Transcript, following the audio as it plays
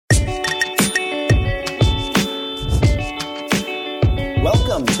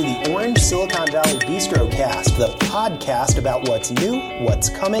Welcome to the Orange Silicon Valley Bistrocast, the podcast about what's new, what's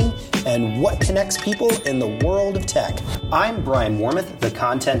coming, and what connects people in the world of tech. I'm Brian Warmoth, the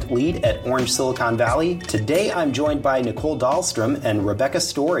content lead at Orange Silicon Valley. Today I'm joined by Nicole Dahlstrom and Rebecca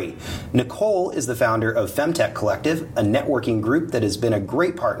Story. Nicole is the founder of FemTech Collective, a networking group that has been a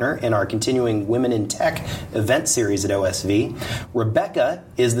great partner in our continuing Women in Tech event series at OSV. Rebecca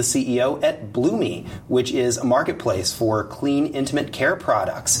is the CEO at Bloomy, which is a marketplace for clean, intimate care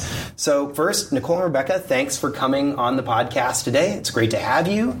products. So first, Nicole and Rebecca, thanks for coming on the podcast today. It's great to have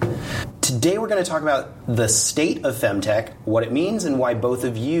you. Today we're going to talk about the state of FemTech, what it means, and why both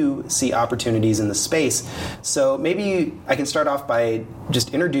of you see opportunities in the space. So maybe I can start off by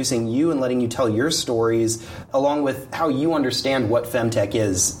just introducing you and letting you tell your stories, along with how you understand what FemTech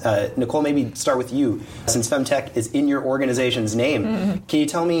is. Nicole, maybe start with you, since FemTech is in your organization's name. Mm-hmm. Can you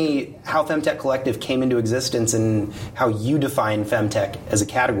tell me how FemTech Collective came into existence and how you define FemTech as a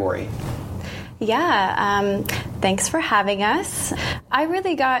category? Yeah, thanks for having us. I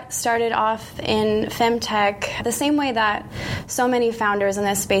really got started off in FemTech the same way that so many founders in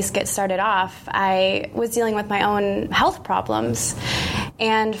this space get started off. I was dealing with my own health problems.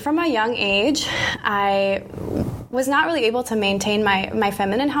 And from a young age, I was not really able to maintain my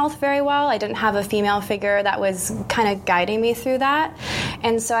feminine health very well. I didn't have a female figure that was kind of guiding me through that.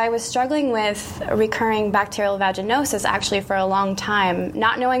 And so I was struggling with recurring bacterial vaginosis actually for a long time,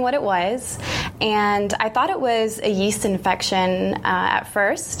 not knowing what it was. And I thought it was a yeast infection at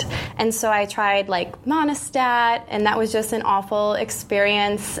first. And so I tried like Monistat, and that was just an awful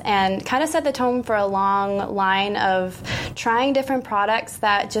experience and kind of set the tone for a long line of trying different products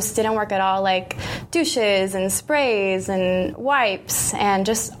that just didn't work at all, like douches and sprays and wipes and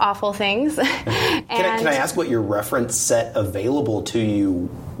just awful things. Can I ask what your reference set available to you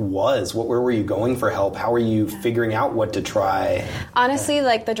was? Where were you going for help? How were you figuring out what to try? Honestly,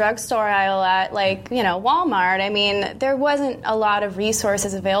 like the drugstore aisle at Walmart, I mean, there wasn't a lot of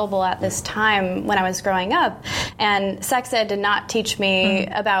resources available at this time when I was growing up. And sex ed did not teach me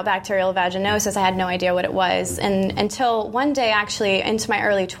about bacterial vaginosis. I had no idea what it was. And until one day, actually, into my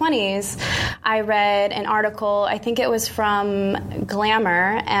early 20s, I read an article, I think it was from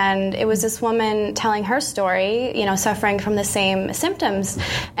Glamour, and it was this woman telling her story, suffering from the same symptoms.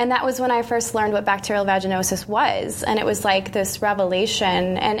 And that was when I first learned what bacterial vaginosis was. And it was like this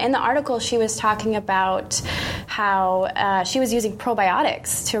revelation. And in the article, she was talking about how she was using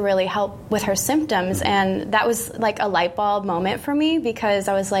probiotics to really help with her symptoms. And that was like a light bulb moment for me, because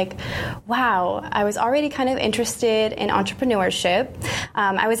I was like, wow, I was already kind of interested in entrepreneurship.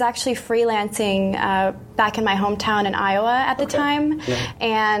 I was actually freelancing back in my hometown in Iowa at the time. Yeah.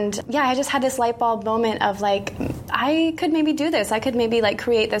 And I just had this light bulb moment of like, I could maybe do this. I could maybe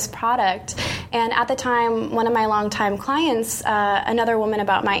create this product. And at the time, one of my longtime clients, another woman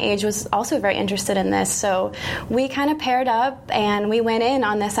about my age, was also very interested in this. So we kind of paired up and we went in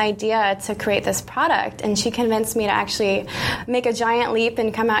on this idea to create this product. And she convinced me to actually make a giant leap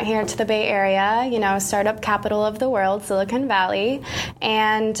and come out here to the Bay Area, startup capital of the world, Silicon Valley.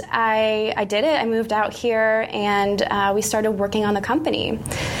 And I did it. I moved out here and we started working on the company.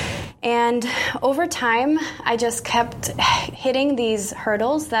 And over time, I just kept hitting these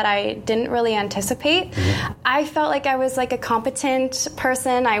hurdles that I didn't really anticipate. Mm-hmm. I felt like I was like a competent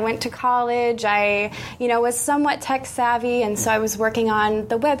person. I went to college. I, was somewhat tech savvy. And so I was working on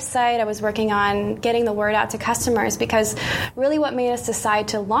the website. I was working on getting the word out to customers, because really what made us decide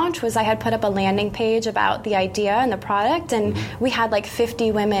to launch was I had put up a landing page about the idea and the product. And we had like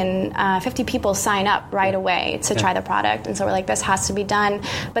 50 people sign up right away to try the product. And so we're like, this has to be done.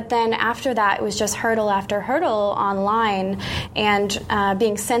 But then after that, it was just hurdle after hurdle online, and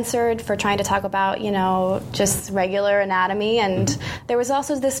being censored for trying to talk about, just regular anatomy. And there was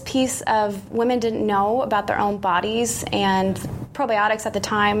also this piece of women didn't know about their own bodies, and probiotics at the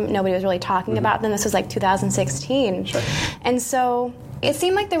time, nobody was really talking about them. This was like 2016. Sure. And so it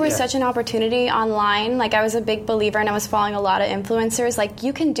seemed like there was such an opportunity online. Like, I was a big believer, and I was following a lot of influencers. Like,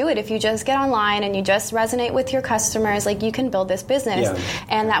 you can do it if you just get online and you just resonate with your customers. Like, you can build this business. Yeah.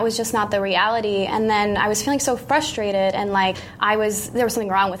 And that was just not the reality. And then I was feeling so frustrated, and like there was something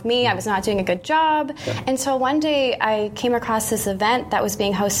wrong with me. I was not doing a good job. Yeah. And so one day I came across this event that was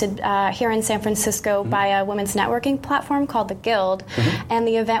being hosted here in San Francisco by a women's networking platform called The Guild. And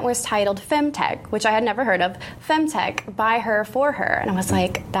the event was titled FemTech, which I had never heard of. FemTech, by her, for her. And I was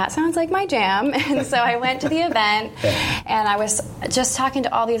like, that sounds like my jam. And so I went to the event, and I was just talking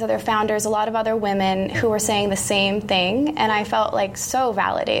to all these other founders, a lot of other women who were saying the same thing, and I felt like so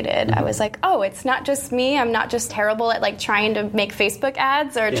validated. I was like, oh, it's not just me. I'm not just terrible at like trying to make Facebook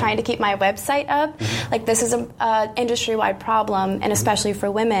ads or trying to keep my website up. Like, this is a industry-wide problem, and especially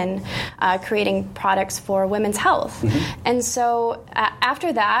for women, creating products for women's health. And so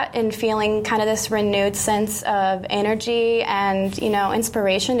after that, and feeling kind of this renewed sense of energy and, you know,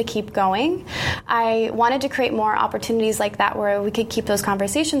 inspiration to keep going, I wanted to create more opportunities like that where we could keep those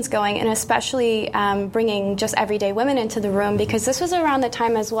conversations going, and especially bringing just everyday women into the room, because this was around the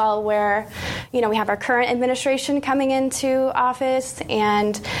time as well where, you know, we have our current administration coming into office,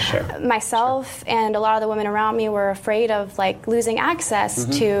 and myself and a lot of the women around me were afraid of like losing access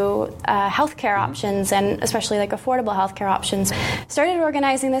to healthcare options, and especially like affordable healthcare options. Started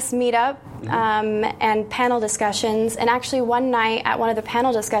organizing this meetup and panel discussions, and actually one night at one of the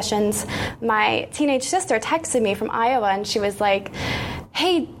panel discussions, my teenage sister texted me from Iowa, and she was like,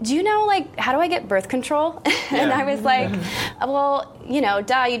 hey, do you know, like, how do I get birth control? And I was like, well, you know,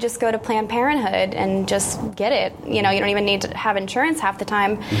 duh, you just go to Planned Parenthood and just get it. You know, you don't even need to have insurance half the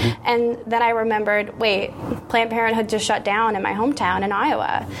time. And then I remembered, wait, Planned Parenthood just shut down in my hometown in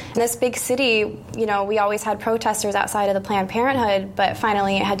Iowa. In this big city, you know, we always had protesters outside of the Planned Parenthood, but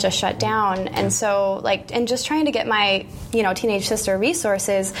finally it had just shut down. And so, like, and just trying to get my, you know, teenage sister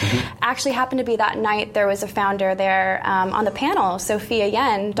resources, actually happened to be that night there was a founder there on the panel, Sophia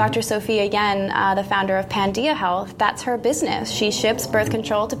Yen, Dr. Sophia Yen, the founder of Pandia Health. That's her business. She ships birth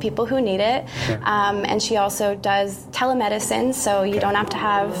control to people who need it, and she also does telemedicine, so you don't have to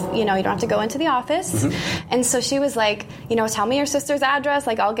have, you know, you don't have to go into the office. And so she was like, you know, tell me your sister's address,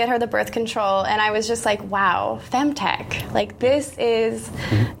 like I'll get her the birth control. And I was just like, wow, FemTech, like this is,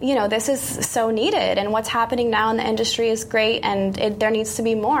 you know, this is so needed, and what's happening now in the industry is great, and there needs to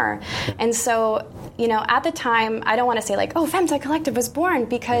be more. And so, you know, at the time, I don't want to say like, oh, FemTech Collective was born,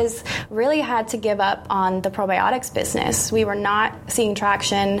 because really had to give up on the probiotics business. We were not seeing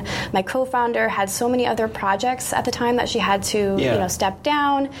traction. My co-founder had so many other projects at the time that she had to, you know, step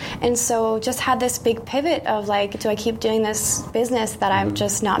down. And so just had this big pivot of like, do I keep doing this business that I'm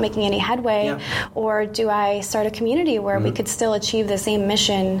just not making any headway? Or do I start a community where we could still achieve the same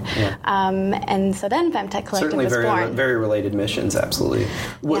mission? And so then FemTech Collective was born. Very related missions, absolutely.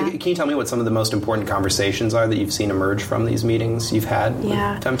 Can you tell me what some of the most important conversations are that you've seen emerge from these meetings you've had with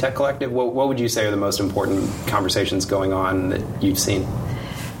FemTech Collective? What would you say are the most important conversations going on that you've seen?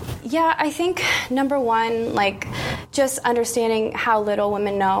 Yeah, I think number one, like just understanding how little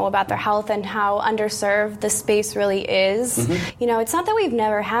women know about their health and how underserved the space really is. You know, it's not that we've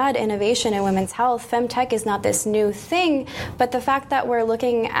never had innovation in women's health. FemTech is not this new thing, but the fact that we're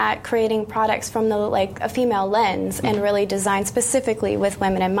looking at creating products from the like a female lens and really designed specifically with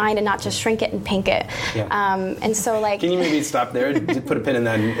women in mind, and not just shrink it and pink it. And so, like, can you maybe stop there, put a pin in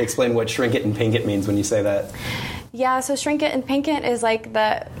that, and explain what shrink it and pink it means when you say that? Yeah, so shrink it and pink it is like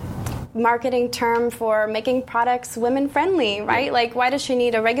the marketing term for making products women friendly, right? Like, why does she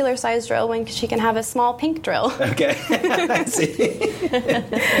need a regular size drill when she can have a small pink drill? Okay, I see.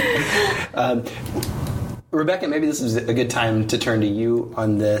 Rebecca, maybe this is a good time to turn to you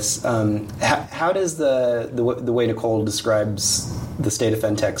on this. How does the way Nicole describes the state of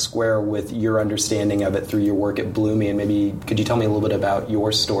FemTech square with your understanding of it through your work at Bloomy? And maybe could you tell me a little bit about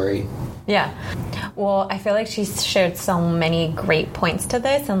your story? Yeah. Well, I feel like she's shared so many great points to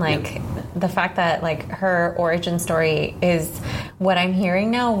this, and like the fact that like her origin story is what I'm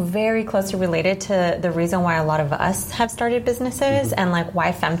hearing now very closely related to the reason why a lot of us have started businesses and like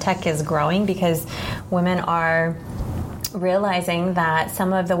why FemTech is growing, because women are realizing that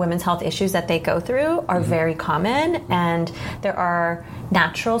some of the women's health issues that they go through are very common, and there are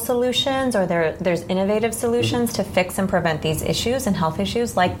natural solutions or there's innovative solutions to fix and prevent these issues and health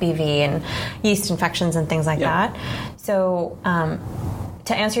issues like BV and yeast infections and things like that. So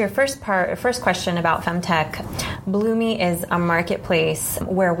to answer your first question about FemTech, Bloomy is a marketplace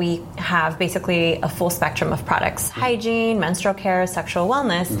where we have basically a full spectrum of products: hygiene, menstrual care, sexual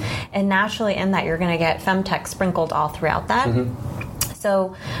wellness, and naturally in that you're going to get FemTech sprinkled all throughout that.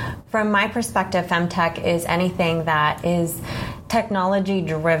 So from my perspective, FemTech is anything that is technology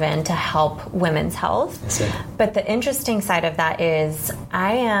driven to help women's health. But the interesting side of that is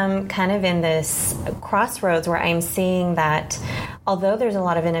I am kind of in this crossroads where I'm seeing that although there's a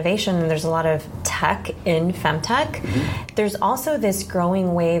lot of innovation and there's a lot of tech in FemTech, there's also this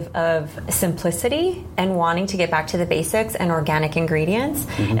growing wave of simplicity and wanting to get back to the basics and organic ingredients.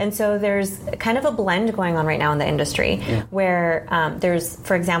 And so there's kind of a blend going on right now in the industry where there's,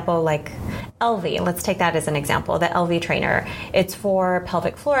 for example, like LV, let's take that as an example, the LV trainer. It's for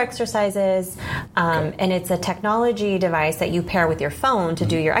pelvic floor exercises, and it's a technology device that you pair with your phone to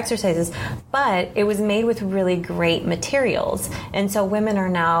do your exercises, but it was made with really great materials. And so women are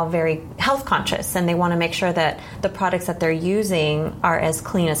now very health conscious, and they want to make sure that the products that they're using are as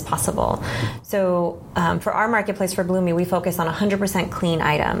clean as possible. So for our marketplace for Bloomy, we focus on 100% clean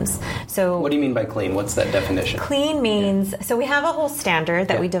items. So what do you mean by clean? What's that definition? Clean means, so we have a whole standard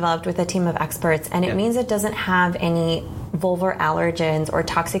that we developed with a team of experts, and it means it doesn't have any vulvar allergens or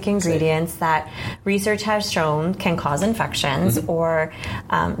toxic ingredients that research has shown can cause infections or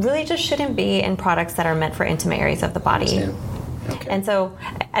really just shouldn't be in products that are meant for intimate areas of the body. Okay. And so,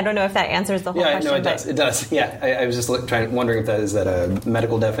 I don't know if that answers the whole question. Yeah, no, it does. It does. Yeah, I was just wondering if is that a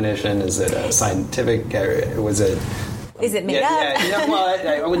medical definition? Is it a scientific? Was it? Is it made up? Yeah.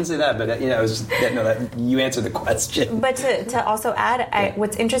 Well, I wouldn't say that, but I was just that you answered the question. But to also add,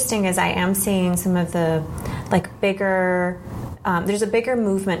 what's interesting is I am seeing some of the bigger. There's a bigger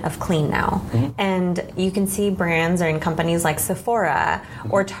movement of clean now, and you can see brands and companies like Sephora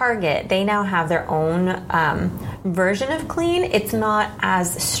or Target. They now have their own version of clean. It's not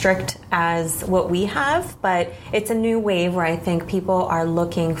as strict as what we have, but it's a new wave where I think people are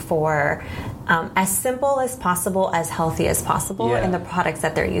looking for as simple as possible, as healthy as possible in the products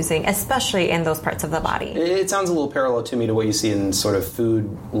that they're using, especially in those parts of the body. It sounds a little parallel to me to what you see in sort of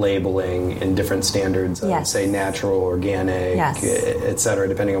food labeling in different standards of, say, natural, organic, et cetera,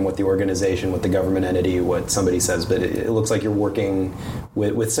 depending on what the organization, what the government entity, what somebody says. But it looks like you're working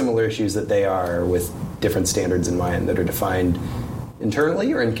with similar issues that they are, with different standards in mind that are defined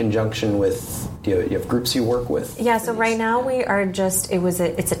internally or in conjunction with, you have groups you work with? Yeah, so right now we are just,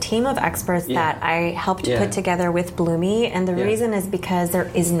 it's a team of experts that I helped put together with Bloomy, and the reason is because there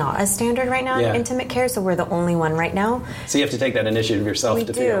is not a standard right now in intimate care, so we're the only one right now. So you have to take that initiative yourself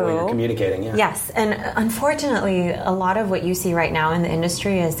figure out what you're communicating. Yes, and unfortunately, a lot of what you see right now in the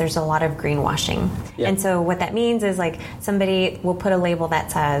industry is there's a lot of greenwashing. And so what that means is somebody will put a label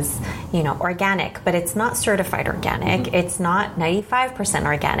that says, organic, but it's not certified organic, it's not 95%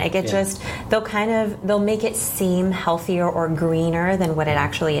 organic, it's just, they'll make it seem healthier or greener than what it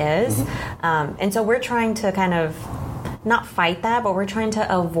actually is. And so we're trying to kind of not fight that, but we're trying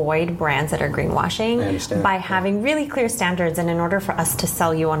to avoid brands that are greenwashing by having really clear standards. And in order for us to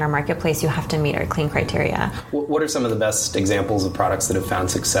sell you on our marketplace, you have to meet our clean criteria. What are some of the best examples of products that have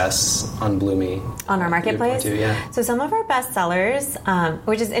found success on Bloomy? On our marketplace? So some of our best sellers,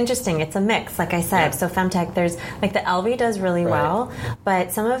 which is interesting, it's a mix, like I said. So FemTech, there's the LV does really well,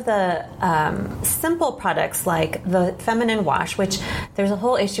 but some of the simple products like the feminine wash, which there's a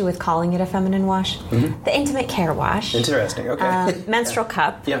whole issue with calling it a feminine wash, the intimate care wash. Interesting. Okay. Menstrual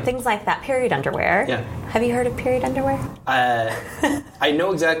cup, things like that. Period underwear. Have you heard of period underwear? I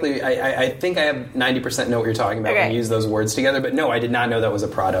know exactly. I think I have 90% know what you're talking about when you use those words together. But no, I did not know that was a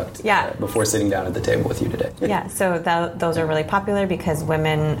product before sitting down at the table with you today. So those are really popular because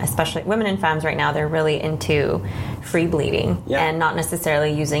women, especially women and femmes right now, they're really into free bleeding and not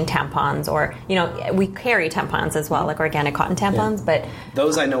necessarily using tampons or, we carry tampons as well, like organic cotton tampons. But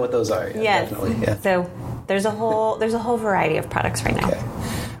those I know what those are. Definitely. So there's a whole variety of products right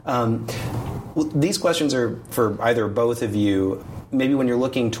now. Well, these questions are for either or both of you. Maybe when you're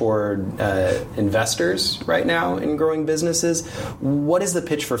looking toward investors right now in growing businesses, what is the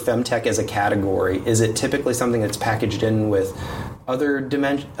pitch for FemTech as a category? Is it typically something that's packaged in with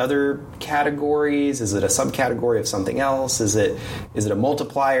other categories? Is it a subcategory of something else? Is it a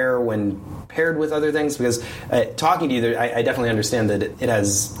multiplier when paired with other things? Because talking to you, I definitely understand that it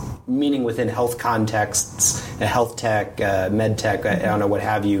has meaning within health contexts, health tech, med tech, I don't know, what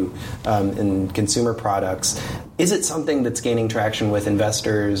have you, in consumer products. Is it something that's gaining traction with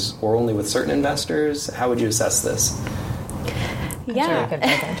investors or only with certain investors? How would you assess this?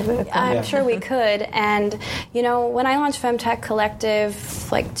 I'm sure we could. And, when I launched FemTech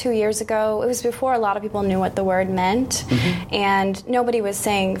Collective 2 years ago, it was before a lot of people knew what the word meant. And nobody was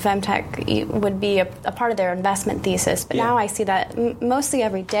saying FemTech would be a part of their investment thesis. But now I see that mostly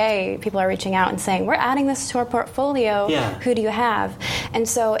every day people are reaching out and saying, we're adding this to our portfolio. Who do you have? And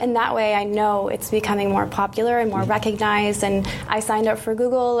so in that way, I know it's becoming more popular and more recognized. And I signed up for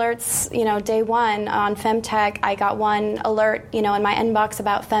Google Alerts, day one on FemTech. I got one alert, in my inbox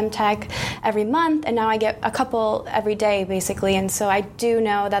about FemTech every month, and now I get a couple every day, basically. And so I do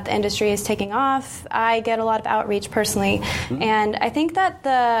know that the industry is taking off. I get a lot of outreach personally, and I think that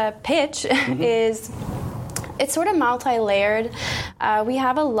the pitch is It's sort of multi-layered. We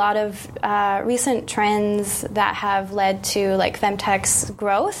have a lot of recent trends that have led to like FemTech's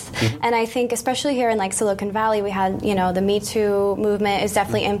growth, and I think especially here in like Silicon Valley, we had the Me Too movement is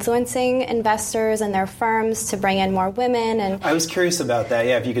definitely influencing investors and their firms to bring in more women. And I was curious about that.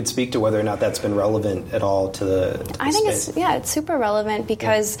 Yeah, if you could speak to whether or not that's been relevant at all to the I think space. it's super relevant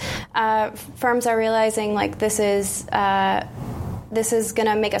because firms are realizing like this is going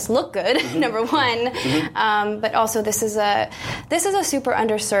to make us look good, number one, but also this is a super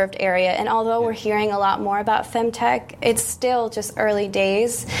underserved area. And although we're hearing a lot more about FemTech, it's still just early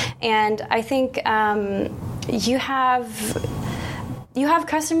days. And I think you have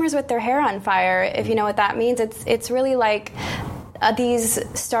customers with their hair on fire, if you know what that means. It's really like these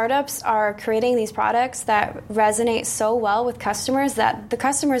startups are creating these products that resonate so well with customers that the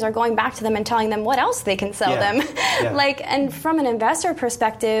customers are going back to them and telling them what else they can sell them. And from an investor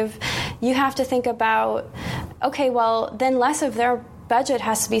perspective, you have to think about, okay, well, then less of their budget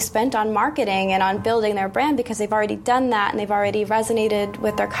has to be spent on marketing and on building their brand because they've already done that and they've already resonated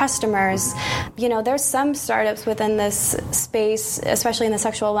with their customers. There's some startups within this space, especially in the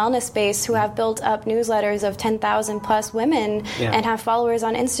sexual wellness space, who have built up newsletters of 10,000 plus women and have followers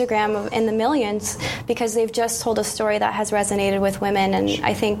on Instagram in the millions because they've just told a story that has resonated with women. And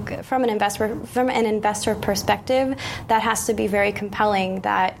I think from an investor perspective, that has to be very compelling.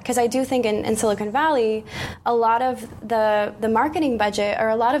 Because I do think in Silicon Valley, a lot of the marketing budget or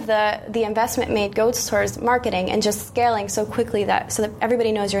a lot of the investment made goes towards marketing and just scaling so quickly so that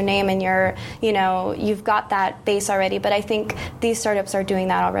everybody knows your name and you've got that base already. But I think these startups are doing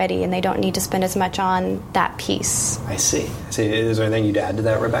that already and they don't need to spend as much on that piece. I see. Is there anything you'd add to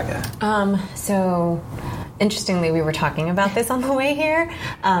that, Rebecca? So interestingly, we were talking about this on the way here,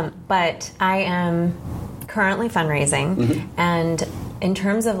 but I am currently fundraising, and in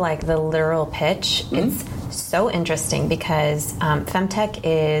terms of like the literal pitch, it's so interesting because FemTech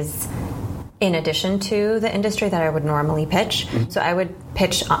is in addition to the industry that I would normally pitch. So I would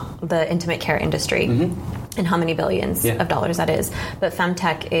pitch the intimate care industry and how many billions of dollars that is. But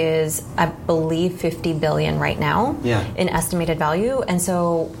FemTech is, I believe, $50 billion right now in estimated value. And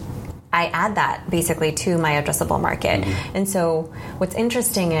so I add that basically to my addressable market. And so what's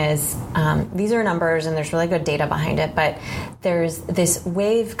interesting is these are numbers and there's really good data behind it, but there's this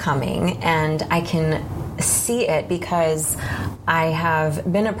wave coming and I can see it because I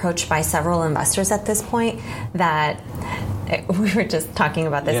have been approached by several investors at this point that we were just talking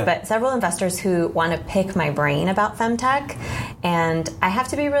about this, but several investors who want to pick my brain about FemTech, and I have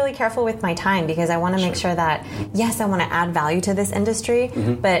to be really careful with my time because I want to make sure that, yes, I want to add value to this industry,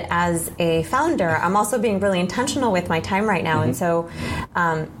 but as a founder, I'm also being really intentional with my time right now, and so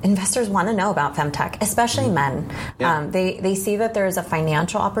investors want to know about FemTech, especially men. They see that there's a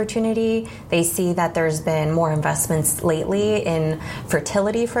financial opportunity. They see that there's been more investments lately in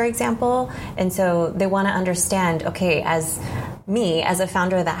fertility, for example, and so they want to understand, okay, as me, as a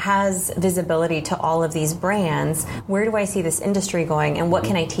founder that has visibility to all of these brands, where do I see this industry going and what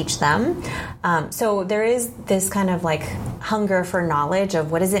can I teach them? So there is this kind of like hunger for knowledge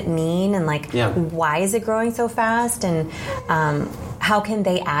of what does it mean and like why is it growing so fast and how can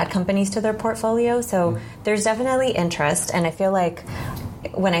they add companies to their portfolio? So there's definitely interest, and I feel like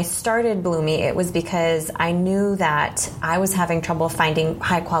when I started Bloomy, it was because I knew that I was having trouble finding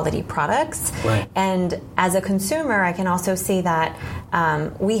high quality products. And as a consumer, I can also see that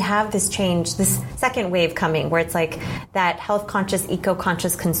we have this change, this second wave coming where it's like that health conscious, eco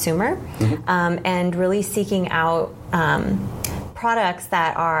conscious consumer and really seeking out products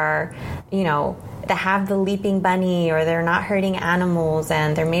that are, that have the leaping bunny or they're not hurting animals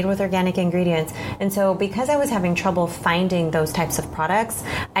and they're made with organic ingredients. And so because I was having trouble finding those types of products,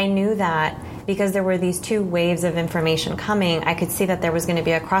 I knew that because there were these two waves of information coming, I could see that there was going to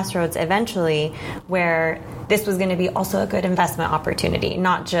be a crossroads eventually where this was going to be also a good investment opportunity,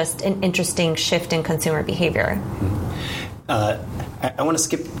 not just an interesting shift in consumer behavior. I want to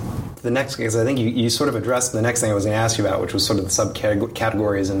skip the next, because I think you sort of addressed the next thing I was going to ask you about, which was sort of the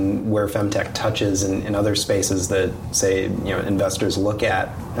subcategories and where FemTech touches in other spaces that, say, investors look at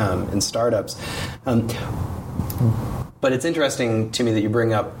in startups. But it's interesting to me that you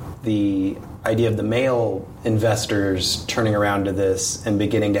bring up the idea of the male investors turning around to this and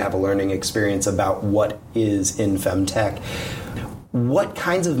beginning to have a learning experience about what is in FemTech. What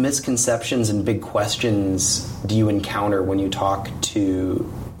kinds of misconceptions and big questions do you encounter when you talk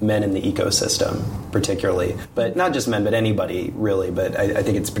to men in the ecosystem, particularly? But not just men, but anybody, really. But I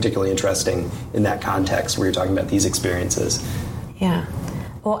think it's particularly interesting in that context where you're talking about these experiences. Yeah.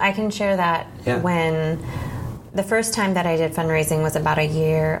 Well, I can share that when the first time that I did fundraising was about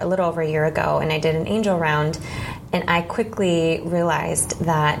a little over a year ago, and I did an angel round, and I quickly realized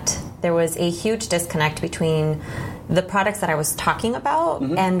that there was a huge disconnect between the products that I was talking about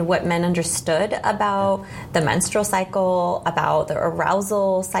and what men understood about the menstrual cycle, about the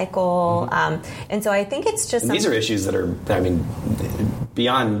arousal cycle. And so I think it's just... And these are issues that are,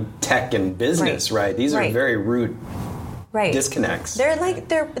 beyond tech and business, right? These are very root disconnects.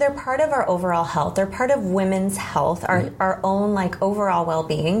 They're part of our overall health. They're part of women's health, our own overall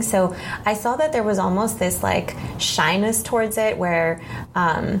well-being. So I saw that there was almost this shyness towards it where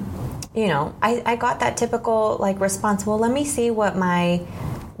I got that typical response, well, let me see what my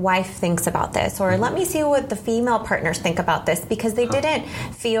wife thinks about this, or let me see what the female partners think about this, because they didn't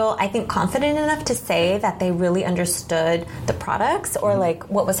feel, I think, confident enough to say that they really understood the products or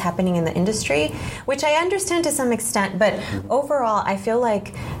what was happening in the industry, which I understand to some extent. But overall, I feel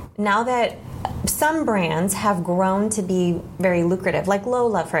like now that some brands have grown to be very lucrative, like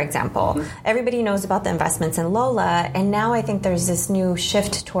Lola, for example. Everybody knows about the investments in Lola, and now I think there's this new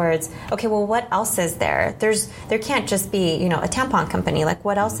shift towards, okay, well, what else is there? There can't just be, a tampon company.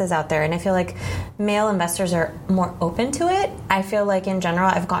 What else is out there? And I feel like male investors are more open to it. I feel like in general,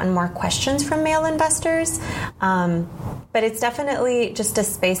 I've gotten more questions from male investors. But it's definitely just a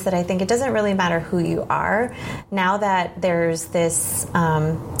space that I think it doesn't really matter who you are. Now that there's this,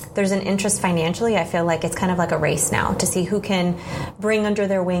 there's an interest financially, I feel like it's kind of like a race now to see who can bring under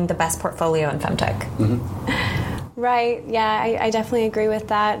their wing the best portfolio in FemTech. Right. Yeah, I definitely agree with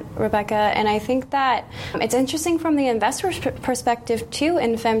that, Rebecca. And I think that it's interesting from the investor's perspective, too,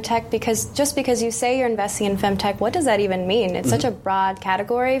 in FemTech, because just because you say you're investing in FemTech, what does that even mean? It's such a broad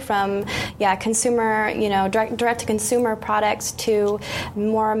category from, consumer, direct-to-consumer products to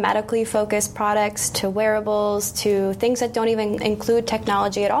more medically focused products to wearables to things that don't even include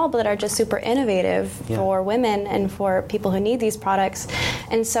technology at all, but that are just super innovative for women and for people who need these products.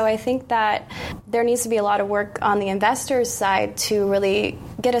 And so I think that there needs to be a lot of work on the investors' side to really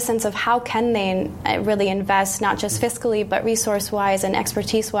get a sense of how can they really invest, not just fiscally, but resource-wise and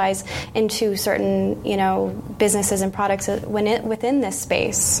expertise-wise into certain, businesses and products within this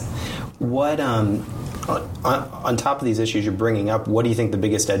space. What, on top of these issues you're bringing up, what do you think the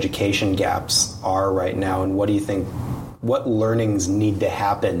biggest education gaps are right now, and what do you think, what learnings need to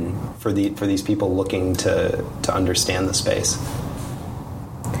happen for these people looking to understand the space?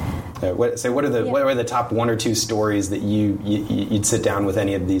 What are the top one or two stories that you'd sit down with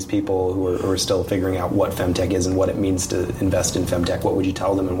any of these people who are still figuring out what FemTech is and what it means to invest in FemTech? What would you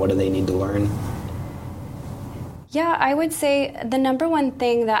tell them, and what do they need to learn? Yeah, I would say the number one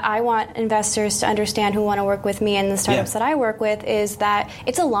thing that I want investors to understand who want to work with me and the startups that I work with is that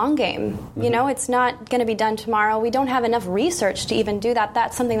it's a long game. It's not going to be done tomorrow. We don't have enough research to even do that.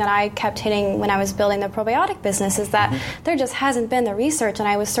 That's something that I kept hitting when I was building the probiotic business, is that there just hasn't been the research, and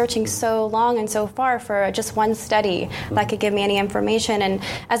I was searching so long and so far for just one study that could give me any information. And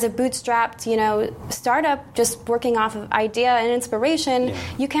as a bootstrapped, startup just working off of idea and inspiration,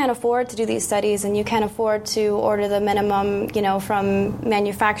 you can't afford to do these studies, and you can't afford to order the minimum, from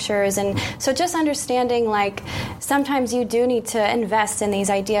manufacturers. And so just understanding, sometimes you do need to invest in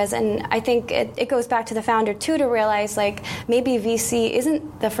these ideas. And I think it goes back to the founder, too, to realize, maybe VC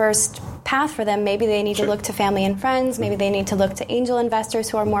isn't the first path for them. Maybe they need to look to family and friends. Maybe they need to look to angel investors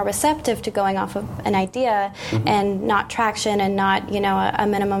who are more receptive to going off of an idea and not traction and not, a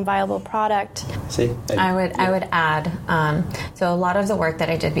minimum viable product. I would add, so a lot of the work that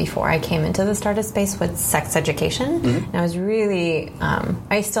I did before I came into the startup space was sex education. And I was really,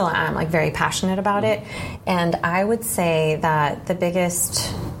 I still am very passionate about it. And I would say that the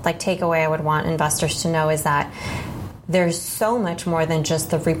biggest takeaway I would want investors to know is that there's so much more than just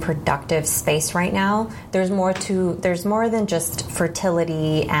the reproductive space right now. There's more than just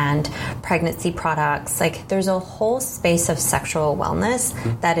fertility and pregnancy products. There's a whole space of sexual wellness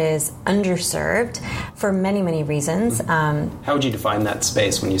that is underserved for many, many reasons. How would you define that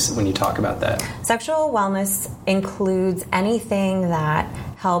space when you talk about that? Sexual wellness includes anything that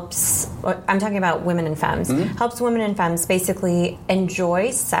helps, I'm talking about women and femmes, helps women and femmes basically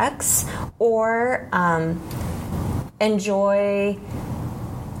enjoy sex or enjoy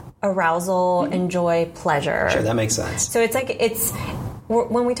arousal, enjoy pleasure. Sure, that makes sense. So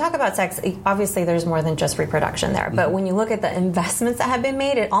when we talk about sex, obviously there's more than just reproduction there. But when you look at the investments that have been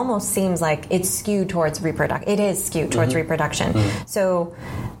made, it almost seems like it's skewed towards reproduction. It is skewed towards reproduction. So,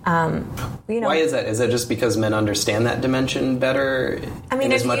 why is that? Is that just because men understand that dimension better?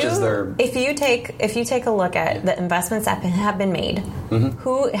 If you take a look at the investments that have been made,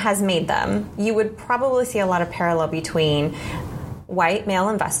 who has made them, you would probably see a lot of parallel between white male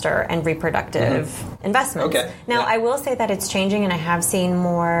investor and reproductive investments. Okay. Now, I will say that it's changing, and I have seen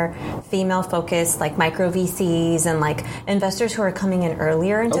more female-focused, like micro VCs and like investors who are coming in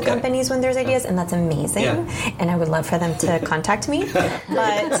earlier into companies when there's ideas, and that's amazing. Yeah. And I would love for them to contact me.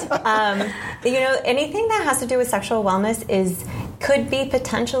 But anything that has to do with sexual wellness could be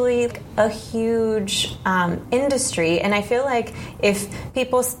potentially a huge industry. And I feel like if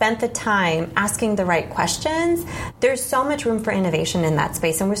people spent the time asking the right questions, there's so much room for innovation in that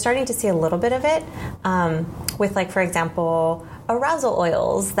space. And we're starting to see a little bit of it with, like, for example, arousal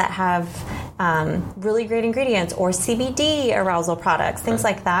oils that have really great ingredients, or CBD arousal products, things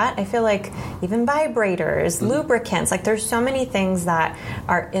like that. I feel like even vibrators, lubricants, like there's so many things that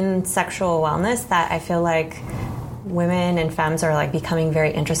are in sexual wellness that I feel like women and femmes are like becoming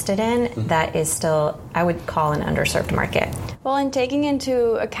very interested in, that is still, I would call, an underserved market. Well, and taking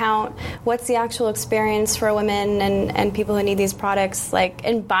into account what's the actual experience for women and people who need these products, like,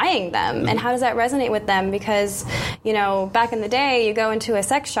 and buying them, and how does that resonate with them? Because, back in the day, you go into a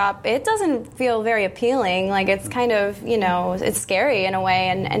sex shop, it doesn't feel very appealing. Like, it's kind of, it's scary in a way.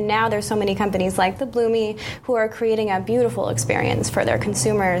 And now there's so many companies like the Bloomy who are creating a beautiful experience for their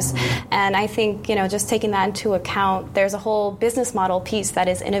consumers. And I think, just taking that into account, there's a whole business model piece that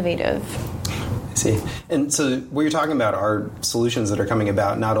is innovative. I see. And so what you're talking about are solutions that are coming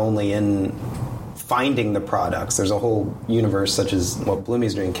about not only in finding the products. There's a whole universe, such as what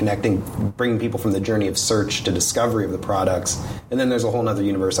Bloomy's doing, bringing people from the journey of search to discovery of the products. And then there's a whole other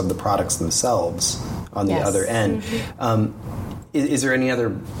universe of the products themselves on the other end. Is there any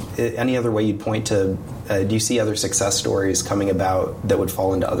other way you'd point to? Do you see other success stories coming about that would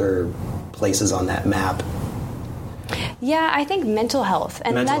fall into other places on that map? Yeah, I think mental health.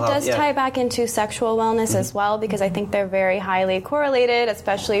 And that does tie back into sexual wellness as well, because I think they're very highly correlated,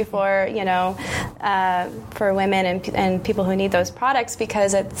 especially for, for women and people who need those products,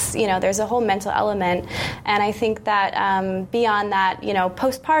 because it's, there's a whole mental element. And I think that beyond that,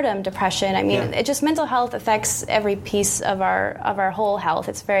 postpartum depression, it just, mental health affects every piece of our whole health.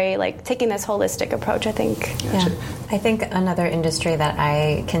 It's very like taking this holistic approach, I think. Gotcha. Yeah. I think another industry that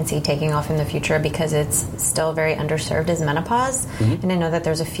I can see taking off in the future, because it's still very underserved, is menopause. And I know that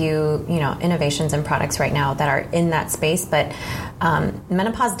there's a few, innovations and products right now that are in that space, but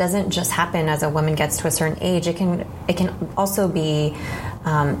menopause doesn't just happen as a woman gets to a certain age. It can also be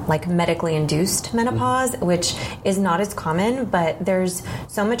like medically induced menopause, which is not as common, but there's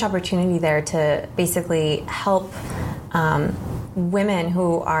so much opportunity there to basically help women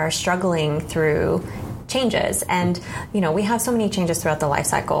who are struggling through changes. And we have so many changes throughout the life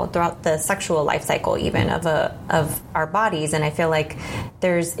cycle, throughout the sexual life cycle even of our bodies. And I feel like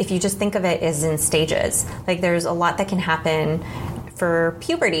if you just think of it as in stages, like there's a lot that can happen for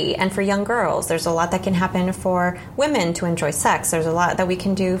puberty and for young girls. There's a lot that can happen for women to enjoy sex. There's a lot that we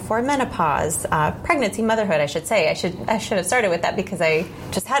can do for menopause, pregnancy, motherhood, I should say. I should have started with that because I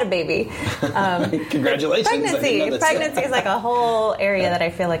just had a baby. Congratulations. Pregnancy is like a whole area that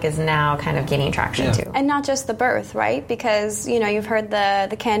I feel like is now kind of gaining traction too. And not just the birth, right? Because, you've heard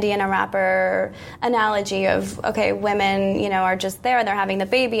the candy in a wrapper analogy of, okay, women, are just there, they're having the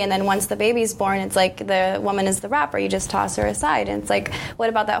baby, and then once the baby's born, it's like the woman is the wrapper. You just toss her aside. And it's like, what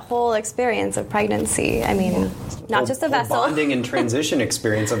about that whole experience of pregnancy? Not just a vessel. Bonding and transition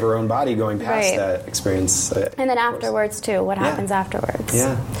experience of her own body going past that experience. And then afterwards, too. What happens afterwards?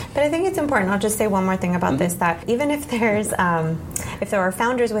 Yeah. But I think it's important. I'll just say one more thing about this, that even if there are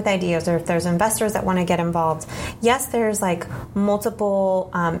founders with ideas, or if there's investors that want to get involved, yes, there's like multiple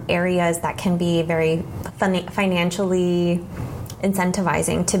areas that can be very financially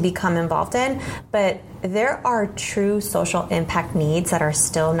incentivizing to become involved in, but there are true social impact needs that are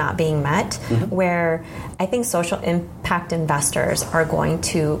still not being met, where I think social impact investors are going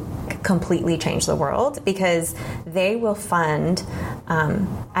to completely change the world, because they will fund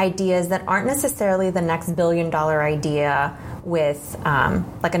ideas that aren't necessarily the next billion-dollar idea with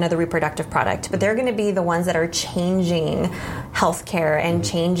like another reproductive product, but they're going to be the ones that are changing healthcare and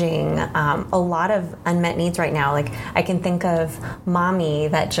changing a lot of unmet needs right now. Like, I can think of Mommy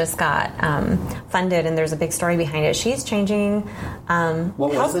that just got funded, and there's a big story behind it. She's changing what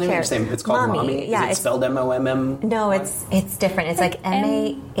was the name of your name? It's called Mommy. Yeah, is it spelled MOMM? No, it's different. It's like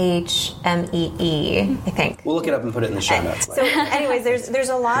MAHMEE, I think. We'll look it up and put it in the show notes. So, anyways, there's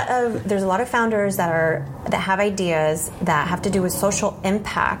a lot of founders that have ideas that have to do with social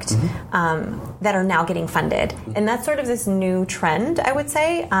impact that are now getting funded, and that's sort of this new trend, I would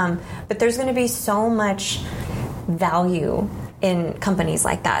say. But there's going to be so much value in companies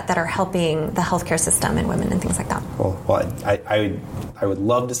like that are helping the healthcare system and women and things like that. Well, I would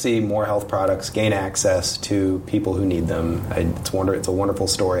love to see more health products gain access to people who need them. It's a wonderful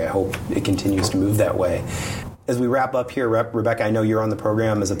story. I hope it continues to move that way. As we wrap up here, Rebecca, I know you're on the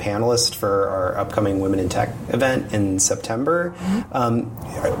program as a panelist for our upcoming Women in Tech event in September.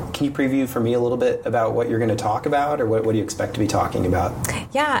 Mm-hmm. Can you preview for me a little bit about what you're going to talk about, or what do you expect to be talking about?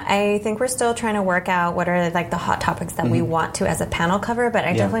 Yeah, I think we're still trying to work out what are like the hot topics that we want to as a panel cover, but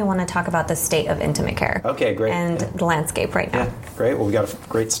I definitely want to talk about the state of intimate care. Okay, great. And the landscape right now. Yeah, great. Well, we got a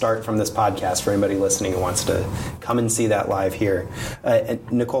great start from this podcast for anybody listening who wants to come and see that live here.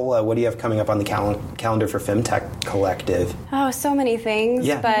 And Nicole, what do you have coming up on the calendar for FemTech Collective? Oh, so many things.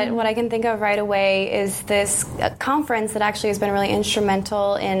 Yeah. But what I can think of right away is this conference that actually has been really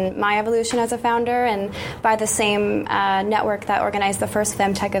instrumental in my evolution as a founder, and by the same network that organized the first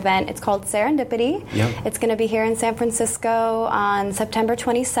FemTech event. It's called Serendipity. Yep. It's going to be here in San Francisco on September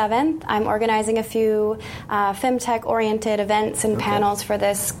 27th. I'm organizing a few FemTech-oriented events and panels for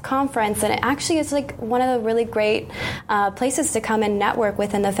this conference, and it actually is like one of the really great places to come and network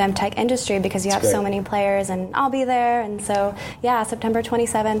within the FemTech industry, because you have so many players, and I'll be there. And so, yeah, September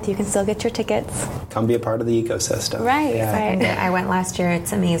 27th, you can still get your tickets. Come be a part of the ecosystem. Right, yeah. right. I went last year.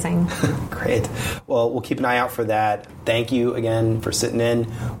 It's amazing. Great. Well, we'll keep an eye out for that. Thank you again for sitting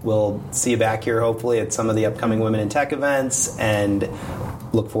in. We'll see you back here, hopefully, at some of the upcoming Women in Tech events, and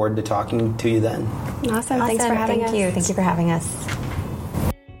look forward to talking to you then. Awesome. Thanks for having us. Thank you for having us.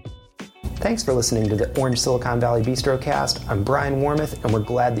 Thanks for listening to the Orange Silicon Valley Bistrocast. I'm Brian Warmouth, and we're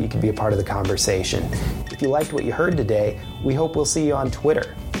glad that you could be a part of the conversation. If you liked what you heard today, we hope we'll see you on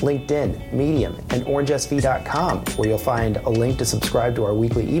Twitter, LinkedIn, Medium, and orangesv.com, where you'll find a link to subscribe to our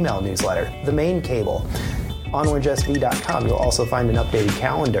weekly email newsletter, The Main Cable. On orangesv.com, you'll also find an updated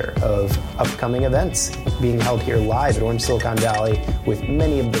calendar of upcoming events being held here live at Orange Silicon Valley with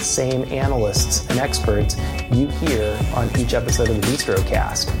many of the same analysts and experts you hear on each episode of the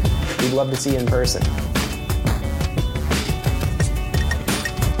Bistrocast. We'd love to see you in person.